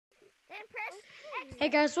Hey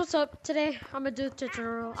guys, what's up? Today I'm gonna do a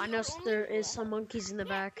tutorial. I know there is some monkeys in the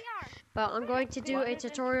back, but I'm going to do a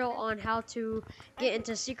tutorial on how to get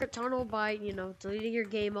into secret tunnel by, deleting your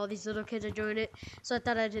game. All these little kids are doing it, so I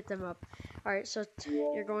thought I'd hit them up. Alright, so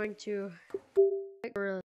you're going to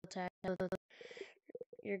Gorilla Tag.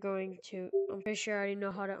 You're going to, I'm pretty sure I already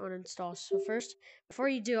know how to uninstall. So first, before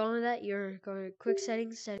you do all of that, you're going to quick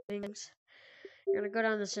settings. You're gonna go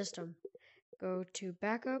down the system. Go to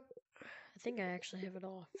backup. I think I actually have it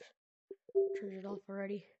off. Turned it off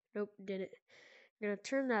already. Nope, didn't. I'm gonna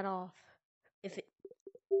turn that off. If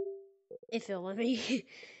it'll let me.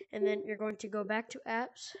 And then you're going to go back to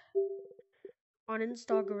apps.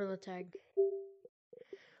 Uninstall Gorilla Tag.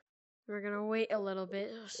 We're gonna wait a little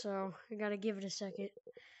bit, so I gotta give it a second.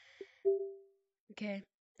 Okay,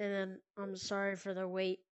 and then I'm sorry for the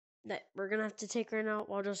wait that we're gonna have to take right now.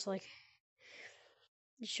 I'll just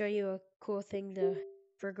show you a cool thing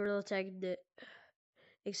for Gorilla Tag to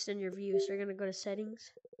extend your view. So you're gonna go to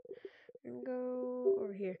settings. You're gonna go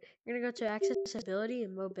over here. You're gonna go to accessibility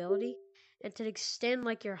and mobility, and to extend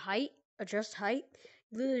your height, adjust height.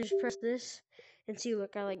 Literally just press this, and see,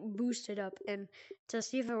 look, I boosted up. And to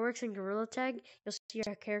see if it works in Gorilla Tag, you'll see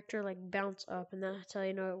your character bounce up, and that's how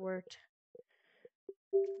you know it worked.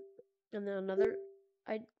 And then another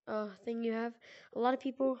thing you have, a lot of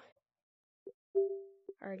people.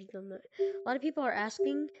 I already done that. A lot of people are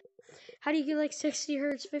asking, how do you get 60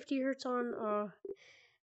 hertz, 50 hertz on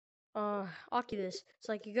Oculus?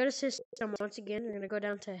 So you go to system once again. You're gonna go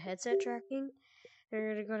down to headset tracking. And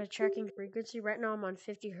you're gonna go to tracking frequency. Right now I'm on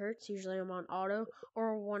 50 hertz. Usually I'm on auto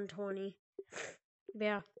or 120. But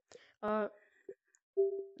yeah, that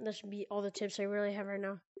should be all the tips I really have right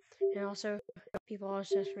now. And also, people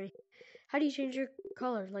always ask me, how do you change your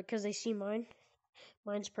color? Cause they see mine.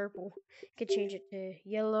 Mine's purple. You could change it to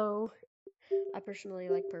yellow. I personally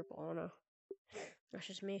like purple. I don't know. That's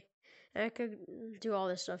just me. And I could do all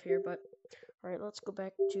this stuff here, but alright, let's go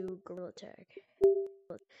back to Gorilla Tag.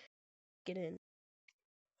 Let's get in.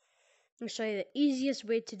 I'll show you the easiest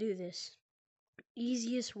way to do this.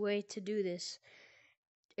 Easiest way to do this.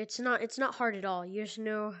 It's not hard at all. You just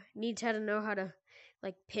need to know how to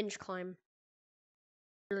pinch climb.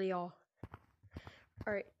 Really all.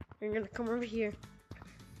 Alright, you're gonna come over here.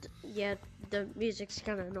 Yeah, the music's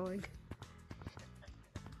kind of annoying.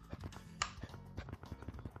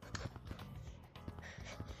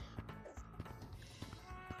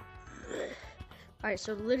 Alright,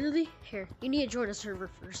 so literally, here, you need to join a server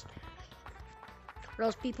first. Or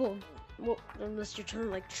else people, unless you're trying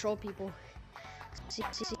to troll people. See,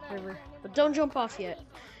 whatever. But don't jump off yet.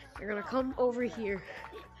 You're gonna come over here.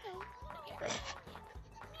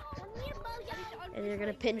 And you're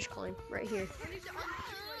gonna pinch climb right here.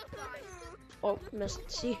 Oh,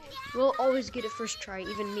 missed. See, we'll always get it first try,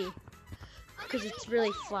 even me, because it's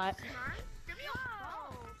really flat.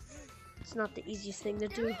 It's not the easiest thing to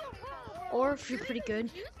do. Or if you're pretty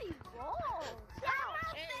good, you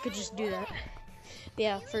could just do that. But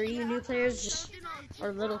yeah, for you new players,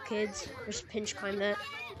 or little kids, just pinch climb that.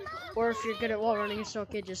 Or if you're good at wall running and still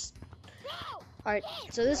kid, just. Alright,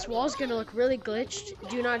 so this wall's gonna look really glitched.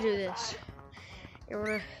 Do not do this. You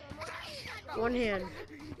wanna one hand.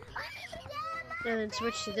 And then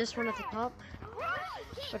switch to this one at the top.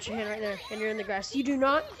 Put your hand right there, and you're in the grass. You do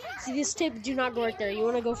not see this tip. Do not go right there. You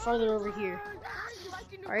want to go farther over here.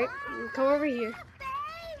 All right, come over here.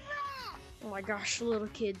 Oh my gosh, little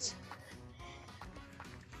kids.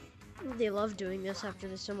 They love doing this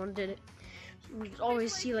after someone did it. You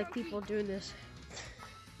always see people doing this.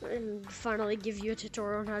 And finally give you a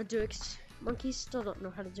tutorial on how to do it. 'Cause monkeys still don't know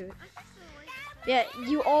how to do it. Yeah,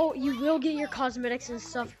 you will get your cosmetics and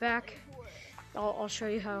stuff back. I'll show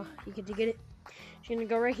you how you get to get it. You're gonna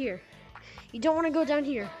go right here. You don't want to go down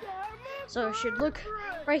here. So it should look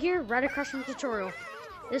right here, right across from the tutorial.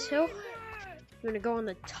 This hill, you're gonna go on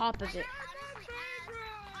the top of it.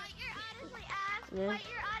 Yeah.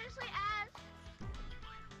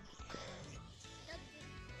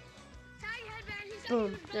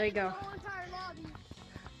 Boom, there you go.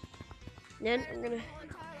 Then I'm gonna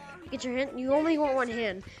get your hand. You only want one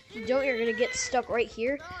hand. If you don't, you're gonna get stuck right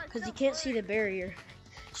here because you can't see the barrier.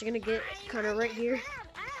 So you're gonna get kind of right here.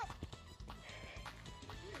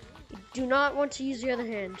 You do not want to use the other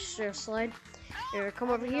hand. Just slide. You're gonna come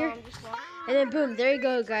over here, and then boom, there you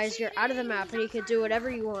go, guys. You're out of the map, and you can do whatever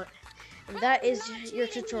you want. And that is your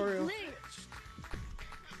tutorial.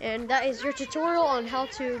 And that is your tutorial on how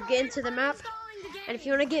to get into the map. And if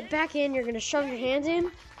you want to get back in, you're gonna shove your hands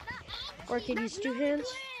in, or you could use two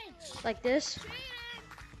hands. Like this,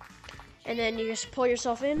 and then you just pull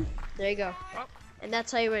yourself in. There you go, and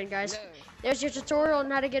that's how you win, guys. there's your tutorial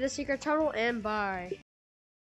on how to get a secret tunnel, and bye.